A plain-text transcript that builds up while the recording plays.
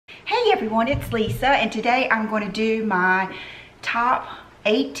Hey everyone, it's Lisa, and today I'm going to do my top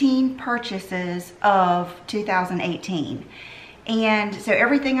 18 purchases of 2018. And so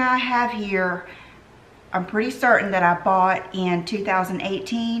everything I have here, I'm pretty certain that I bought in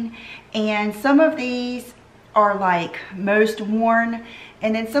 2018. And some of these are like most worn,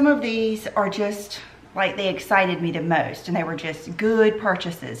 and then some of these are just like they excited me the most, and they were just good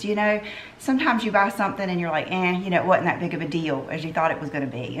purchases. You know, sometimes you buy something and you're like, you know, it wasn't that big of a deal as you thought it was going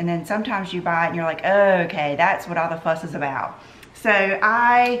to be. And then sometimes you buy it and you're like, oh, okay, that's what all the fuss is about. So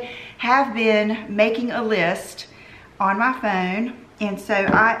I have been making a list on my phone. And so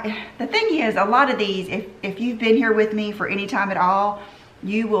the thing is, a lot of these, if you've been here with me for any time at all,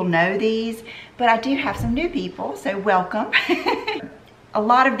 you will know these, but I do have some new people, so welcome. A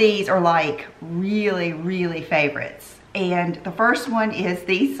lot of these are like really, really favorites. And the first one is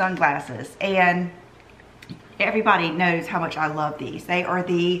these sunglasses. And everybody knows how much I love these. They are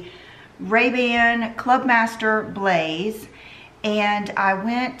the Ray-Ban Clubmaster Blaze. And I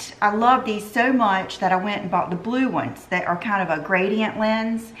love these so much that I went and bought the blue ones that are kind of a gradient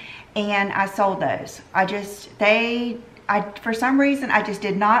lens. And I sold those. For some reason, I just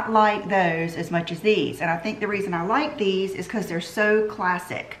did not like those as much as these. And I think the reason I like these is because they're so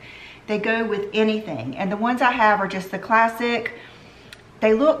classic. They go with anything. And the ones I have are just the classic.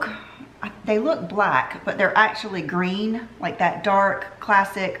 They look black, but they're actually green, like that dark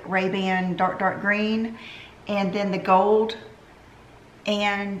classic Ray-Ban dark green, and then the gold.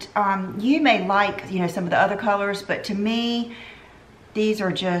 And you may like, you know, some of the other colors, but to me, these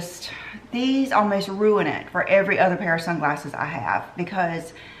almost ruin it for every other pair of sunglasses I have,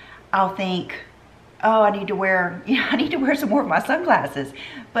 because I'll think, oh, I need to wear some more of my sunglasses.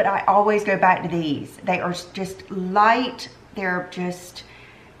 But I always go back to these. They are just light. They're just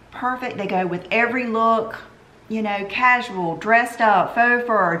perfect. They go with every look, you know, casual, dressed up, faux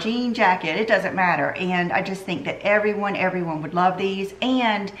fur, jean jacket, it doesn't matter. And I just think that everyone would love these.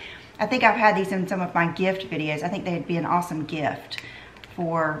 And I think I've had these in some of my gift videos. I think they'd be an awesome gift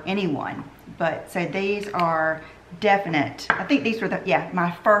for anyone. But so these are definite. I think these were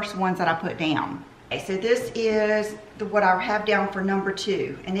my first ones that I put down. Okay, so this is what I have down for number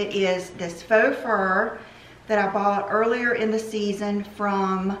 2, and it is this faux fur that I bought earlier in the season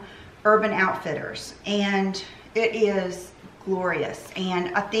from Urban Outfitters, and it is glorious.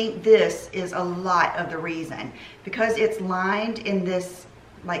 And I think this is a lot of the reason, because it's lined in this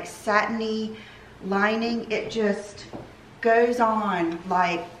like satiny lining. It just goes on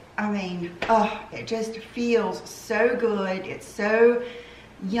like, I mean, it just feels so good. It's so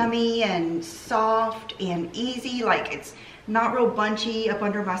yummy and soft and easy. Like, it's not real bunchy up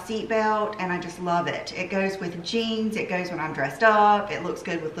under my seatbelt, and I just love it. It goes with jeans. It goes when I'm dressed up. It looks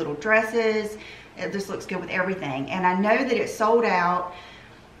good with little dresses. It just looks good with everything. And I know that it's sold out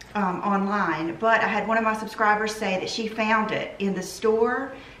online, but I had one of my subscribers say that she found it in the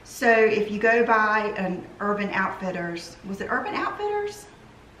store. So if you go by an Urban Outfitters, was it Urban Outfitters?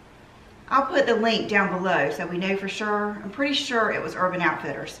 I'll put the link down below so we know for sure. I'm pretty sure it was Urban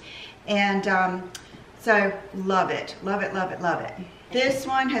Outfitters. And so love it, love it, love it, love it. This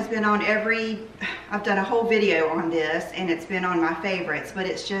one has been on I've done a whole video on this, and it's been on my favorites, but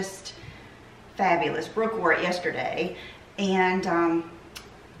it's just fabulous. Brooke wore it yesterday. And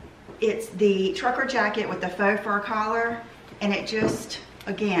it's the trucker jacket with the faux fur collar, and it just,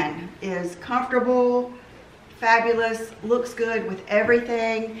 again, is comfortable, fabulous, looks good with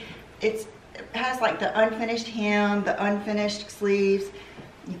everything. It has like the unfinished hem, the unfinished sleeves.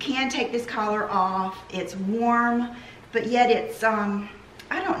 You can take this collar off. It's warm, but yet it's, I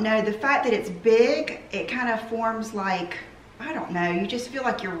don't know, the fact that it's big, it kind of forms like, I don't know, you just feel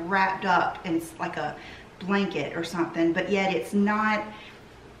like you're wrapped up in like a blanket or something, but yet it's not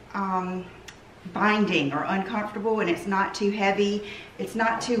binding or uncomfortable, and it's not too heavy. It's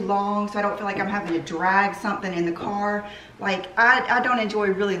not too long, so I don't feel like I'm having to drag something in the car. Like, I don't enjoy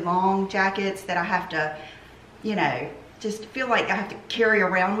really long jackets that I have to, you know, just feel like I have to carry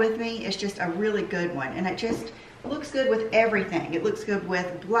around with me. It's just a really good one, and it just looks good with everything. It looks good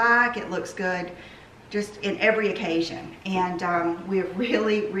with black. It looks good just in every occasion. And we've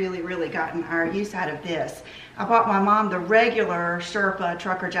really gotten our use out of this. I bought my mom the regular Sherpa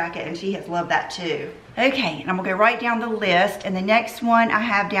trucker jacket, and she has loved that too. Okay, and I'm gonna go right down the list, and the next one I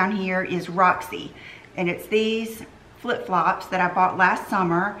have down here is Roxy, and it's these flip-flops that I bought last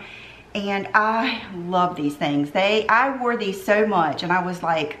summer, and I love these things. I wore these so much, and I was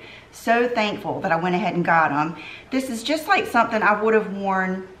like so thankful that I went ahead and got them. This is just like something I would have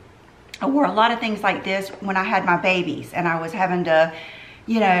worn. I wore a lot of things like this when I had my babies, and I was having to,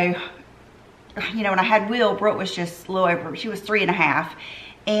 you know, when I had Will, Brooke was just a little over, she was 3.5.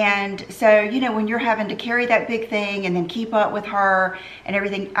 And so, you know, when you're having to carry that big thing and then keep up with her and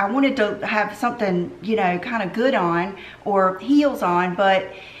everything, I wanted to have something, you know, kind of good on, or heels on,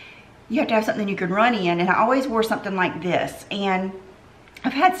 but you have to have something you can run in. And I always wore something like this. And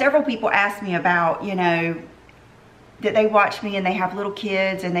I've had several people ask me about, you know, that they watch me and they have little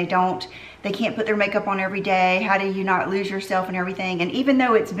kids and they can't put their makeup on every day. How do you not lose yourself and everything? And even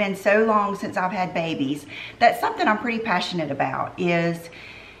though it's been so long since I've had babies, that's something I'm pretty passionate about, is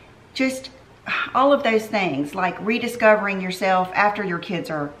just all of those things, like rediscovering yourself after your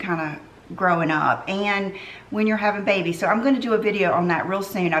kids are kind of growing up and when you're having babies. So I'm going to do a video on that real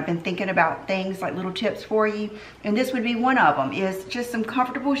soon. I've been thinking about things like little tips for you, and this would be one of them, is just some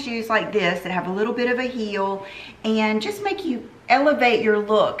comfortable shoes like this that have a little bit of a heel and just make you elevate your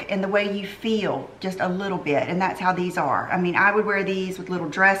look and the way you feel just a little bit. And that's how these are. I mean, I would wear these with little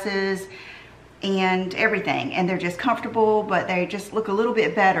dresses and everything, and they're just comfortable, but they just look a little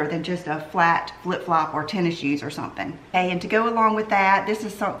bit better than just a flat flip-flop or tennis shoes or something. Okay, and to go along with that, this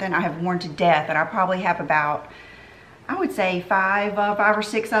is something I have worn to death, and I probably have about, I would say five or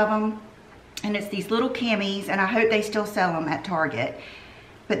six of them, and it's these little camis, and I hope they still sell them at Target.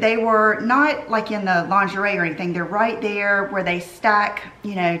 But they were not like in the lingerie or anything. They're right there where they stack,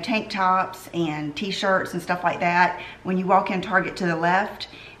 you know, tank tops and t-shirts and stuff like that when you walk in Target to the left.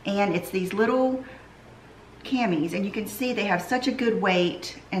 And it's these little camis, and you can see they have such a good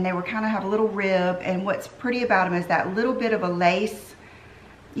weight, and they were kind of have a little rib, and what's pretty about them is that little bit of a lace,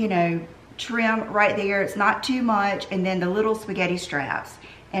 you know, trim right there. It's not too much, and then the little spaghetti straps.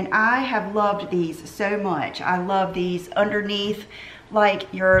 And I have loved these so much. I love these underneath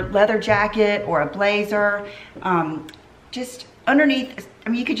like your leather jacket or a blazer. Just underneath, I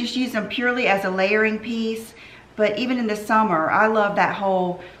mean, you could just use them purely as a layering piece. But even in the summer, I love that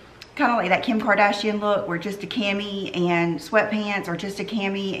whole, kind of like that Kim Kardashian look, where just a cami and sweatpants, or just a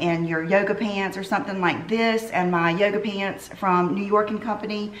cami and your yoga pants or something like this. And my yoga pants from New York &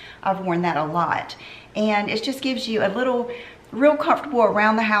 Company, I've worn that a lot. And it just gives you a little real comfortable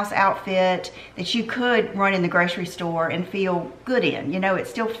around the house outfit that you could run in the grocery store and feel good in. You know, it's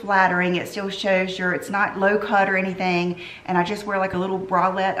still flattering, it still shows it's not low cut or anything, and I just wear like a little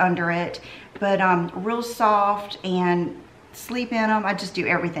bralette under it, but real soft, and sleep in them. I just do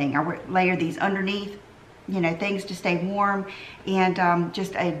everything. I layer these underneath, you know, things to stay warm, and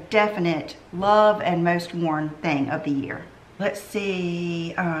just a definite love and most worn thing of the year. Let's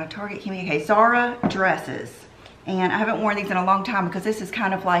see, Target, okay, Zara dresses. And I haven't worn these in a long time because this is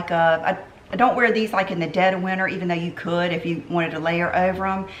kind of like I don't wear these like in the dead of winter, even though you could if you wanted to layer over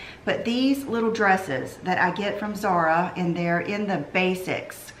them. But these little dresses that I get from Zara, and they're in the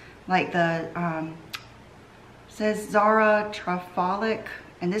basics, like the, says Zara Trafalic,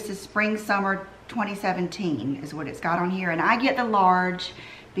 and this is spring summer 2017 is what it's got on here. And I get the large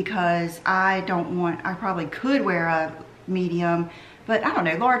because I probably could wear a medium, but I don't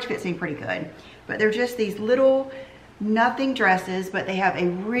know, large fits me pretty good. But they're just these little nothing dresses, but they have a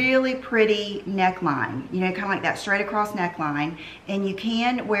really pretty neckline, you know, kind of like that straight across neckline. And you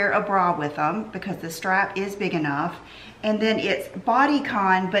can wear a bra with them because the strap is big enough. And then it's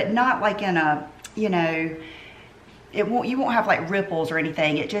bodycon, but not like in a, you know, you won't have like ripples or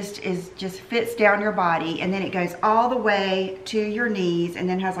anything. It just fits down your body, and then it goes all the way to your knees, and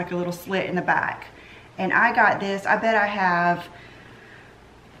then has like a little slit in the back. And I got this, I bet I have,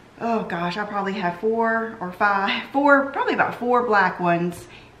 oh gosh, I probably have probably about four black ones.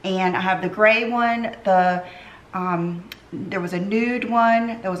 And I have the gray one, there was a nude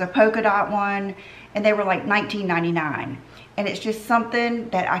one, there was a polka dot one, and they were like $19.99. And it's just something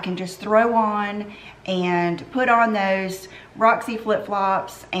that I can just throw on and put on those Roxy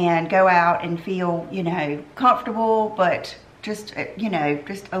flip-flops and go out and feel, you know, comfortable, but just, you know,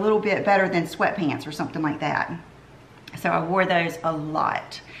 just a little bit better than sweatpants or something like that. So I wore those a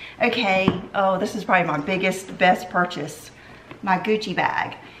lot. Okay, oh, this is probably my best purchase, my Gucci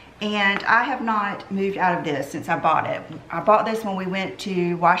bag. And I have not moved out of this since I bought it. I bought this when we went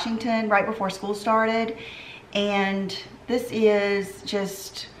to Washington right before school started. And this is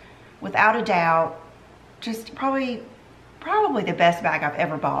just, without a doubt, just probably the best bag I've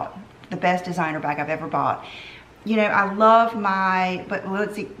ever bought. The best designer bag I've ever bought. You know, I love my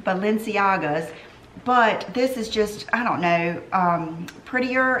Balenciagas, but this is just, I don't know,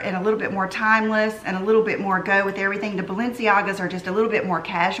 prettier and a little bit more timeless and a little bit more go with everything. The Balenciagas are just a little bit more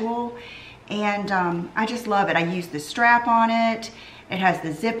casual, and I just love it. I use the strap on it. It has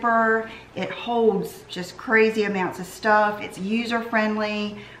the zipper. It holds just crazy amounts of stuff. It's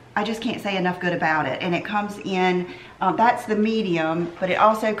user-friendly. I just can't say enough good about it. And it comes in, that's the medium, but it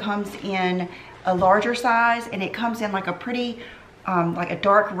also comes in a larger size, and it comes in like a pretty like a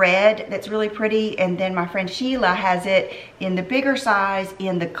dark red that's really pretty. And then my friend Sheila has it in the bigger size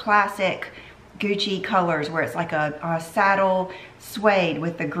in the classic Gucci colors where it's like a saddle suede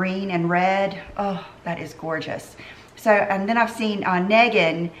with the green and red. Oh, that is gorgeous. So, and then I've seen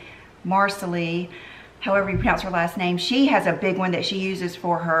Megan Marcelly, however you pronounce her last name, she has a big one that she uses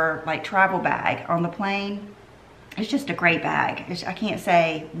for her like travel bag on the plane. It's just a great bag. I can't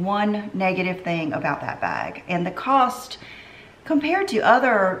say one negative thing about that bag. And the cost compared to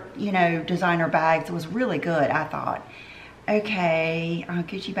other, you know, designer bags was really good, I thought. Okay,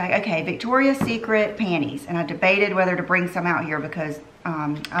 Gucci bag. Okay, Victoria's Secret panties. And I debated whether to bring some out here because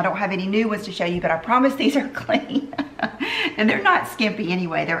I don't have any new ones to show you, but I promise these are clean. And they're not skimpy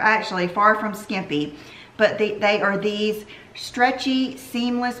anyway. They're actually far from skimpy. But they are these stretchy,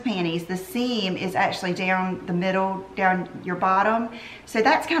 seamless panties. The seam is actually down the middle, down your bottom. So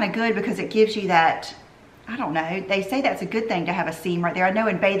that's kind of good because it gives you that, I don't know, they say that's a good thing to have a seam right there. I know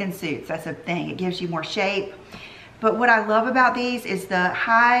in bathing suits, that's a thing. It gives you more shape. But what I love about these is the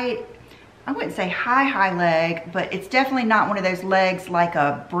high, I wouldn't say high leg, but it's definitely not one of those legs like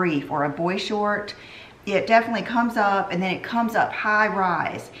a brief or a boy short. It definitely comes up and then it comes up high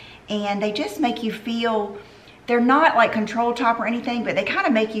rise. And they just make you feel, they're not like control top or anything, but they kind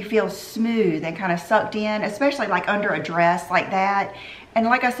of make you feel smooth and kind of sucked in, especially like under a dress like that. And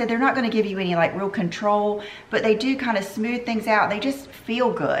like I said, they're not going to give you any like real control, but they do kind of smooth things out. They just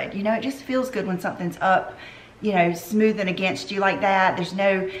feel good. You know, it just feels good when something's up, you know, smoothing against you like that. There's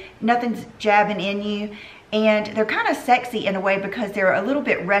nothing's jabbing in you. And they're kind of sexy in a way because they're a little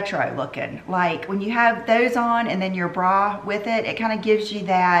bit retro looking. Like when you have those on and then your bra with it, it kind of gives you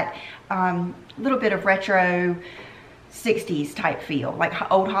that little bit of retro 60s type feel, like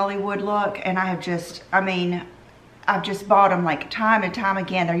old Hollywood look. And I have just, I mean, I've just bought them like time and time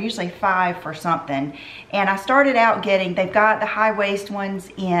again. They're usually $5 for something. And I started out getting, they've got the high waist ones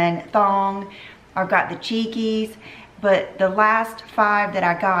in thong. I've got the cheekies, but the last 5 that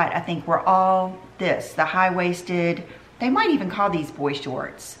I got, I think were all this, the high-waisted. They might even call these boy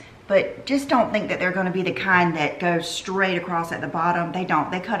shorts, but just don't think that they're going to be the kind that goes straight across at the bottom. They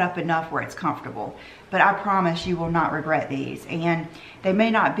don't. They cut up enough where it's comfortable, but I promise you will not regret these. And they may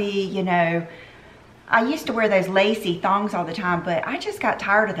not be, you know, I used to wear those lacy thongs all the time, but I just got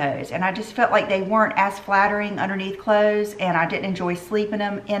tired of those, and I just felt like they weren't as flattering underneath clothes, and I didn't enjoy sleeping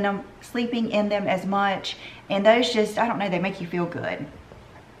in them as much. And those just, I don't know, they make you feel good.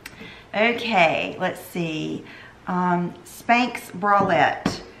 Okay, let's see. Spanx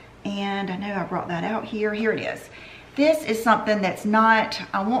bralette. And I know I brought that out here. Here it is. This is something that's not,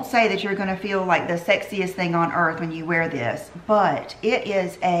 I won't say that you're going to feel like the sexiest thing on earth when you wear this, but it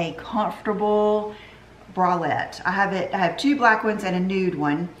is a comfortable bralette. I have 2 black ones and a nude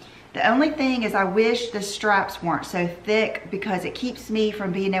one. The only thing is I wish the straps weren't so thick because it keeps me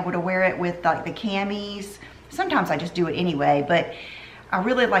from being able to wear it with like the camis. Sometimes I just do it anyway, but I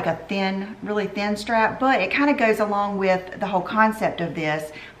really like a thin, really thin strap, but it kind of goes along with the whole concept of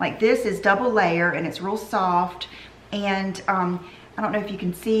this. Like this is double layer and it's real soft. And I don't know if you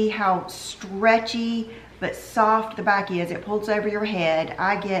can see how stretchy but soft the back is. It pulls over your head.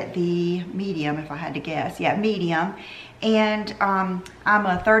 I get the medium if I had to guess. Yeah, medium. And I'm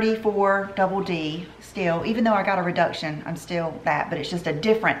a 34 double D still. Even though I got a reduction, I'm still that, but it's just a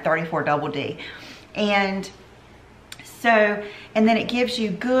different 34 double D. And so, and then it gives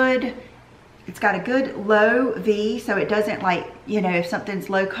you good, it's got a good low V, so it doesn't like, you know, if something's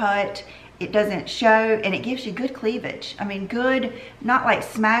low cut, it doesn't show, and it gives you good cleavage. I mean, good, not like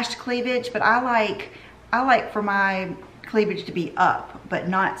smashed cleavage, but I like for my cleavage to be up, but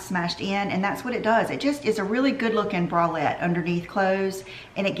not smashed in, and that's what it does. It just is a really good looking bralette underneath clothes,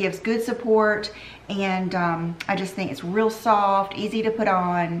 and it gives good support, and I just think it's real soft, easy to put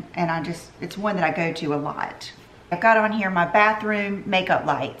on, and it's one that I go to a lot. I've got on here my bathroom makeup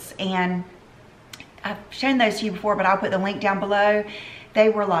lights, and I've shown those to you before, but I'll put the link down below. They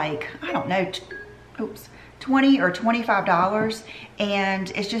were like, I don't know, $20 or $25,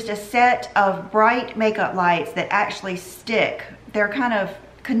 and it's just a set of bright makeup lights that actually stick. They're kind of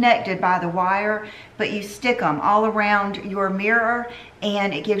connected by the wire, but you stick them all around your mirror,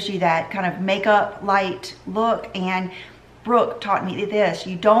 and it gives you that kind of makeup light look. And Brooke taught me this: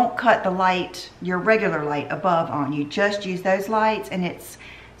 you don't cut the light, your regular light above on, you just use those lights, and it's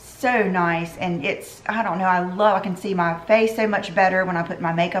so nice. And it's, I don't know, I can see my face so much better when I put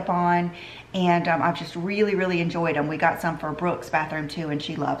my makeup on, and I've just really enjoyed them. We got some for Brooke's bathroom too, and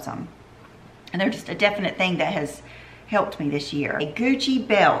she loves them, and they're just a definite thing that has helped me this year. A Gucci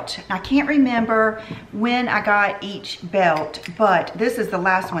belt. I can't remember when I got each belt, but this is the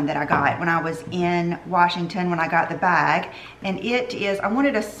last one that I got when I was in Washington when I got the bag. And it is, I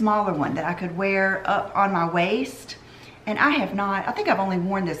wanted a smaller one that I could wear up on my waist. And I have not, I think I've only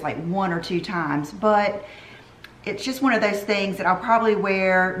worn this like 1 or 2 times, but it's just one of those things that I'll probably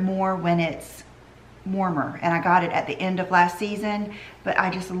wear more when it's warmer. And I got it at the end of last season, but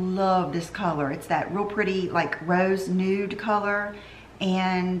I just love this color. It's that real pretty like rose nude color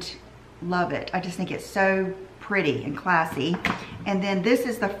and love it. I just think it's so pretty and classy. And then this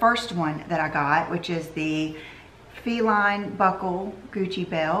is the first one that I got, which is the feline buckle Gucci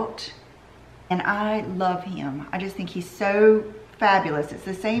belt. And I love him. I just think he's so fabulous. It's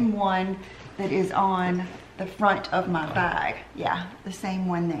the same one that is on the front of my bag. Yeah, the same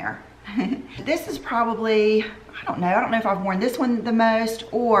one there. This is probably, I don't know if I've worn this one the most,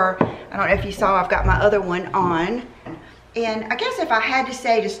 or I don't know if you saw I've got my other one on. And I guess if I had to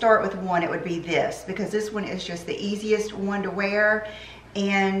say to start with one, it would be this, because this one is just the easiest one to wear.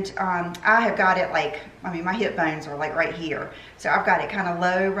 And I have got it like, I mean, my hip bones are like right here. So I've got it kind of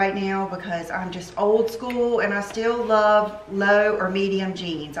low right now because I'm just old school and I still love low or medium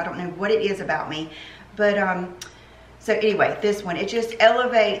jeans. I don't know what it is about me, but so anyway, this one, it just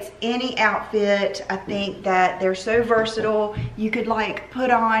elevates any outfit. I think that they're so versatile. You could like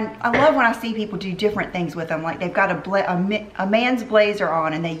put on, I love when I see people do different things with them. Like they've got a man's blazer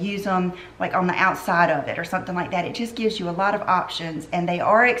on and they use them like on the outside of it or something like that. It just gives you a lot of options, and they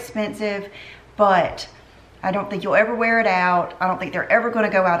are expensive, but I don't think you'll ever wear it out. I don't think they're ever gonna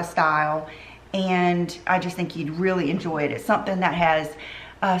go out of style. And I just think you'd really enjoy it. It's something that has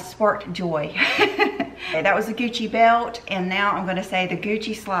sparked joy. Okay, that was the Gucci belt, and now I'm gonna say the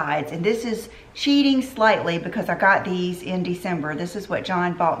Gucci slides. And this is cheating slightly because I got these in December. This is what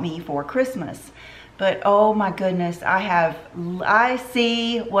John bought me for Christmas. But oh my goodness, I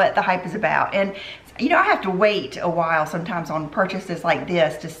see what the hype is about. And you know, I have to wait a while sometimes on purchases like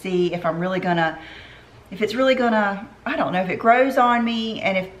this to see if I'm really gonna, if it's really gonna, I don't know, if it grows on me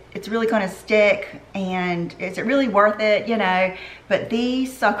and if it's really gonna stick and is it really worth it, you know. But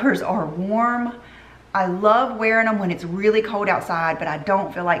these suckers are warm. I love wearing them when it's really cold outside, but I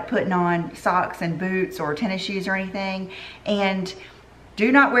don't feel like putting on socks and boots or tennis shoes or anything. And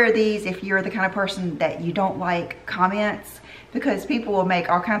do not wear these if you're the kind of person that you don't like comments, because people will make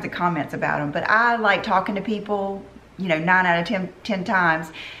all kinds of comments about them. But I like talking to people, you know, 9 out of 10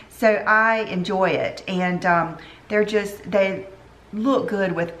 times. So I enjoy it. And they look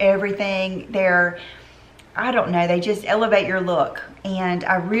good with everything. I don't know, they just elevate your look. And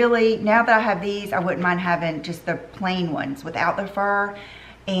I really, now that I have these, I wouldn't mind having just the plain ones without the fur.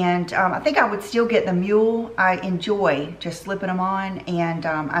 And I think I would still get the mule. I enjoy just slipping them on, and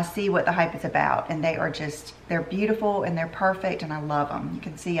I see what the hype is about. And they are just, they're beautiful and they're perfect, and I love them. You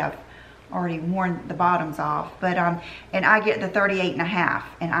can see I've already worn the bottoms off, but and I get the 38.5,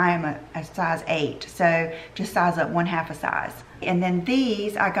 and I am a size 8, so just size up 1/2 a size. And then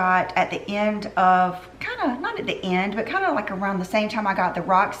these I got at the end of, kind of, not at the end, but kind of like around the same time I got the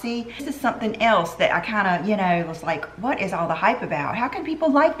Roxy. This is something else that I kind of, you know, was like, what is all the hype about? How can people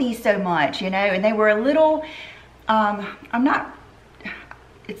like these so much, you know? And they were a little,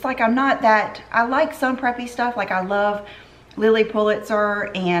 it's like I'm not that, I like some preppy stuff, like I love Lily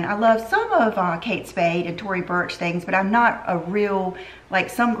Pulitzer, and I love some of Kate Spade and Tory Burch things, but I'm not a real, like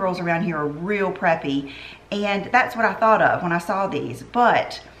some girls around here are real preppy. And that's what I thought of when I saw these.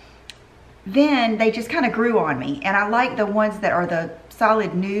 But then they just kind of grew on me. And I like the ones that are the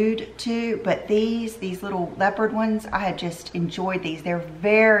solid nude too, but these little leopard ones, I had just enjoyed these. They're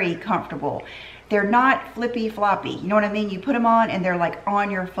very comfortable. They're not flippy floppy, you know what I mean? You put them on and they're like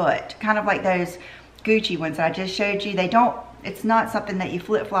on your foot, kind of like those Gucci ones I just showed you. They don't, it's not something that you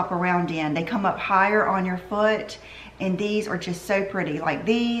flip flop around in. They come up higher on your foot, and these are just so pretty. Like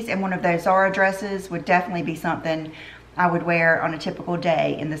these and one of those Zara dresses would definitely be something I would wear on a typical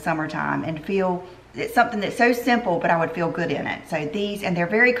day in the summertime and feel, it's something that's so simple, but I would feel good in it. So these, and they're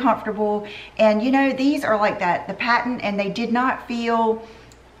very comfortable. And you know, these are like that, the patent, and they did not feel,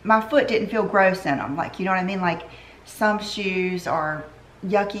 my foot didn't feel gross in them. Like, you know what I mean? Like some shoes are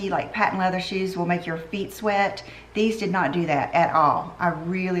yucky, like patent leather shoes will make your feet sweat. These did not do that at all. I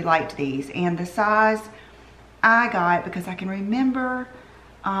really liked these. And the size I got, because I can remember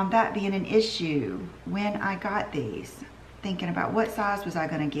that being an issue when I got these, thinking about what size was I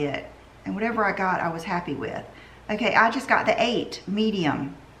gonna get, and whatever I got I was happy with. Okay, I just got the 8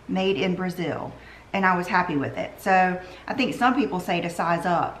 medium, made in Brazil, and I was happy with it. So I think some people say to size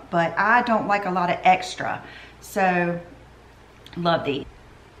up, but I don't like a lot of extra, so love these.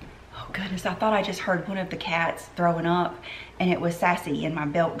 goodness, I thought I just heard one of the cats throwing up, and it was Sassy in my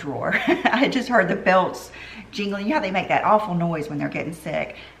belt drawer. I just heard the belts jingling. You know how they make that awful noise when they're getting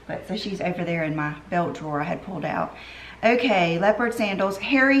sick? But so she's over there in my belt drawer I had pulled out. Okay, leopard sandals,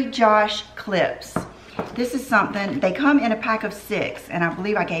 Harry Josh clips. This is something, they come in a pack of 6, and I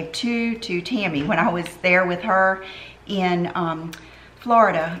believe I gave 2 to Tammy when I was there with her in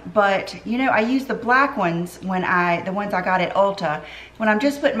Florida. But you know, I use the black ones when the ones I got at Ulta, when I'm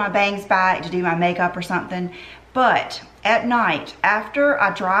just putting my bangs back to do my makeup or something. But at night, after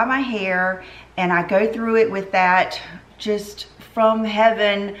I dry my hair and I go through it with that just from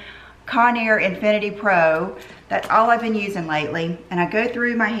heaven Conair Infinity Pro, that's all I've been using lately, and I go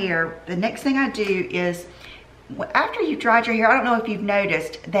through my hair, the next thing I do is, after you've dried your hair, I don't know if you've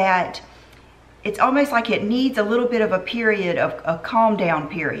noticed that it's almost like it needs a little bit of a period of a calm down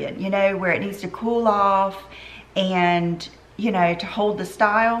period, you know, where it needs to cool off and, you know, to hold the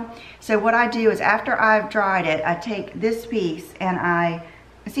style. So what I do is, after I've dried it, I take this piece and I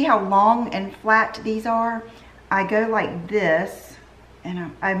see how long and flat these are. I go like this,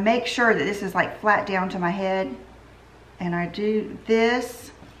 and I make sure that this is like flat down to my head, and I do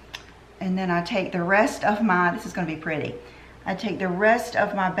this, and then I take the rest of my, this is going to be pretty, I take the rest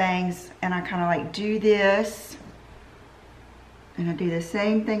of my bangs and I kind of like do this, and I do the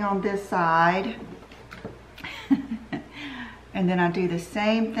same thing on this side, and then I do the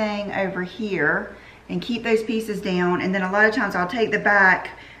same thing over here and keep those pieces down. And then a lot of times I'll take the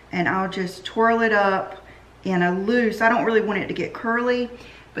back and I'll just twirl it up in a loose, I don't really want it to get curly,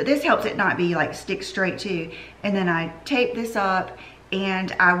 but this helps it not be like stick straight too. And then I tape this up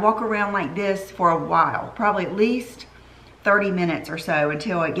and I walk around like this for a while, probably at least 30 minutes or so,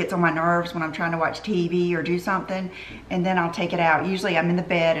 until it gets on my nerves when I'm trying to watch TV or do something, and then I'll take it out. Usually I'm in the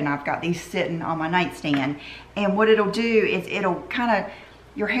bed and I've got these sitting on my nightstand, and what it'll do is it'll kind of,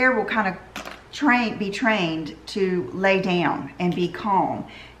 your hair will kind of be trained to lay down and be calm.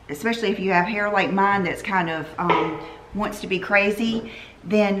 Especially if you have hair like mine that's kind of wants to be crazy,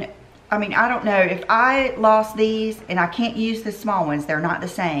 then, I mean, I don't know, if I lost these, and I can't use the small ones, they're not the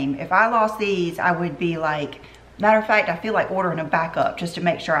same. If I lost these, I would be like, matter of fact, I feel like ordering a backup just to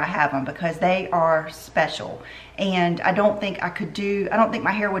make sure I have them, because they are special. And I don't think I could do, I don't think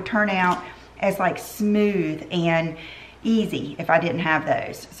my hair would turn out as like smooth and easy if I didn't have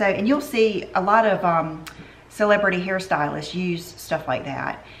those. So, and you'll see a lot of celebrity hairstylists use stuff like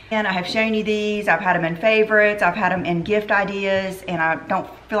that. And I have shown you these, I've had them in favorites, I've had them in gift ideas, and I don't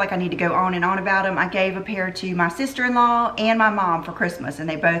feel like I need to go on and on about them. I gave a pair to my sister-in-law and my mom for Christmas, and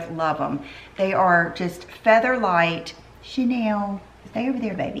they both love them. They are just feather light Chanel, stay over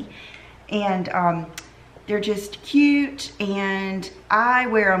there baby. And they're just cute, and I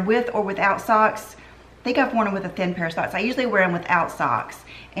wear them with or without socks. I think I've worn them with a thin pair of socks. I usually wear them without socks.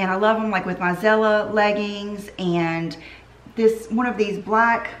 And I love them like with my Zella leggings and this, one of these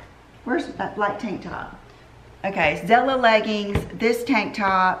black, where's that black tank top? Okay, Zella leggings, this tank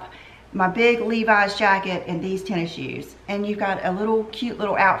top, my big Levi's jacket, and these tennis shoes. And you've got a little cute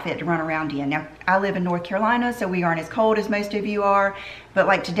little outfit to run around in. Now, I live in North Carolina, so we aren't as cold as most of you are. But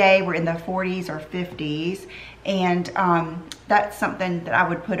like today, we're in the 40s or 50s. And that's something that I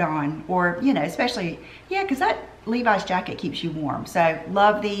would put on. Or, you know, especially, yeah, because that Levi's jacket keeps you warm. So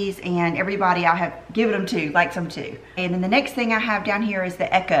love these, and everybody I have given them to likes them too. And then the next thing I have down here is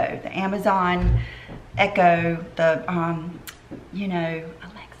the Echo, the Amazon Echo, the you know,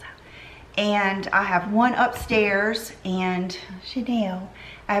 Alexa. And I have one upstairs, and Chanel,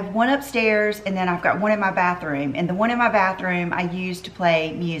 I have one upstairs, and then I've got one in my bathroom. And the one in my bathroom I use to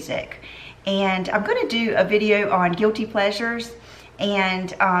play music. And I'm going to do a video on guilty pleasures,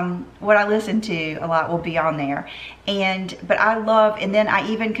 and what I listen to a lot will be on there. But I love, and then I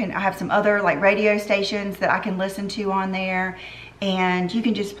have some other like radio stations that I can listen to on there, and you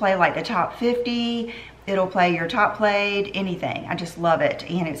can just play like the top 50. It'll play your top played, anything. I just love it,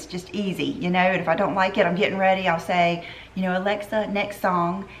 and it's just easy, you know. And if I don't like it, I'm getting ready, I'll say, you know, Alexa, next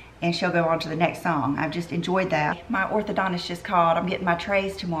song, and she'll go on to the next song. I've just enjoyed that. My orthodontist just called. I'm getting my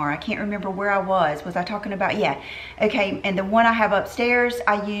trays tomorrow. I can't remember where I was. Was I talking about? Yeah. Okay, and the one I have upstairs,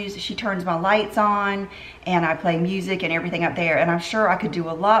 she turns my lights on, and I play music and everything up there. And I'm sure I could do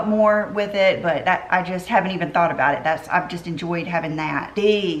a lot more with it, but I just haven't even thought about it. I've just enjoyed having that.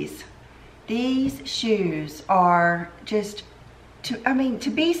 These shoes are just, to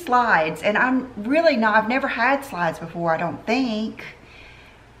be slides, and I've never had slides before, I don't think.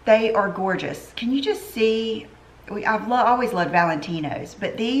 They are gorgeous. Can you just see? I've always loved Valentinos,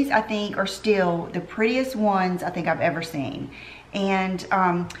 but these I think are still the prettiest ones I think I've ever seen. And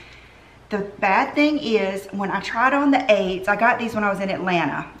The bad thing is when I tried on the 8s, I got these when I was in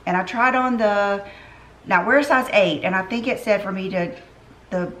Atlanta, and I tried on the, now we're a size 8, and I think it said for me to,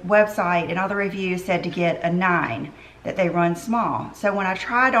 the website and all the reviews said to get a 9, that they run small. So when I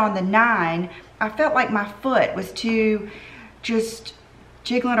tried on the 9, I felt like my foot was too, just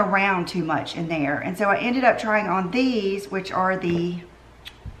jiggling around too much in there. And so I ended up trying on these, which are the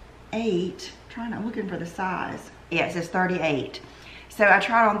 8, I'm looking for the size. Yeah, it says 38. So I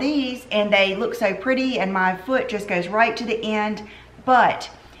tried on these and they look so pretty and my foot just goes right to the end. But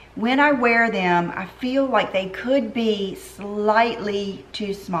when I wear them, I feel like they could be slightly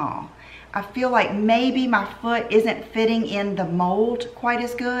too small. I feel like maybe my foot isn't fitting in the mold quite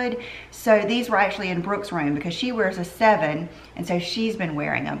as good. So these were actually in Brooke's room because she wears a 7, and so she's been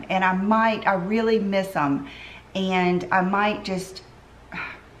wearing them. And I really miss them. And I might just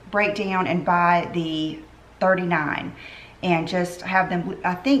break down and buy the 39 and just have them.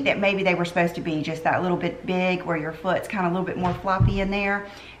 I think that maybe they were supposed to be just that little bit big where your foot's kind of a little bit more floppy in there,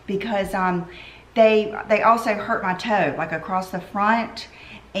 because they also hurt my toe, like across the front.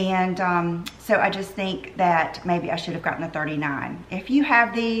 And so I just think that maybe I should have gotten the 39. If you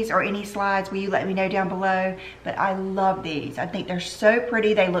have these or any slides, will you let me know down below? But I love these. I think they're so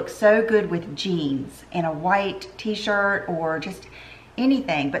pretty. They look so good with jeans and a white t-shirt or just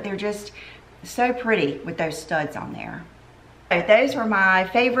anything, but they're just so pretty with those studs on there. So those were my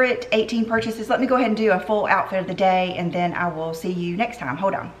favorite 18 purchases. Let me go ahead and do a full outfit of the day, and then I will see you next time.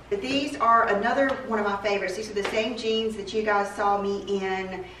 Hold on. These are another one of my favorites. These are the same jeans that you guys saw me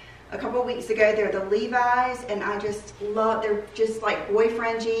in a couple of weeks ago. They're the Levi's, and I just love, they're just like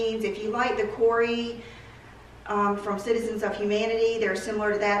boyfriend jeans. If you like the Corey from Citizens of Humanity, they're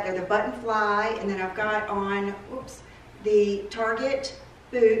similar to that. They're the button fly, and then I've got on, whoops, the Target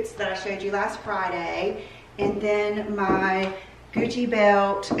boots that I showed you last Friday, and then my Gucci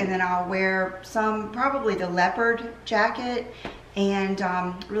belt, and then I'll wear probably the leopard jacket, and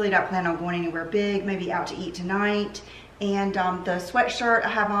really not planning on going anywhere big, maybe out to eat tonight. And the sweatshirt I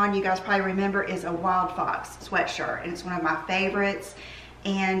have on, you guys probably remember, is a Wild Fox sweatshirt, and it's one of my favorites.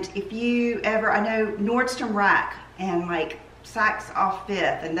 And if you ever, I know Nordstrom Rack and like Saks off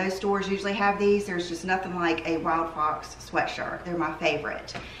 5th, and those stores usually have these. There's just nothing like a Wild Fox sweatshirt. They're my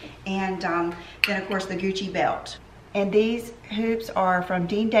favorite. And then of course the Gucci belt. And these hoops are from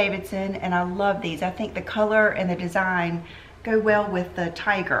Dean Davidson, and I love these. I think the color and the design go well with the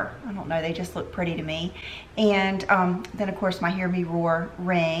tiger. I don't know, they just look pretty to me. And then of course my Hear Me Roar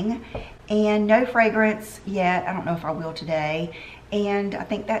ring. And no fragrance yet. I don't know if I will today. And I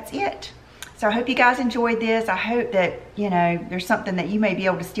think that's it. So I hope you guys enjoyed this. I hope that, you know, there's something that you may be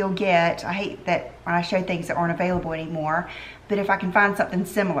able to still get. I hate that when I show things that aren't available anymore. But if I can find something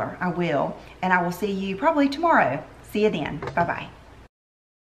similar, I will. And I will see you probably tomorrow. See you then. Bye-bye.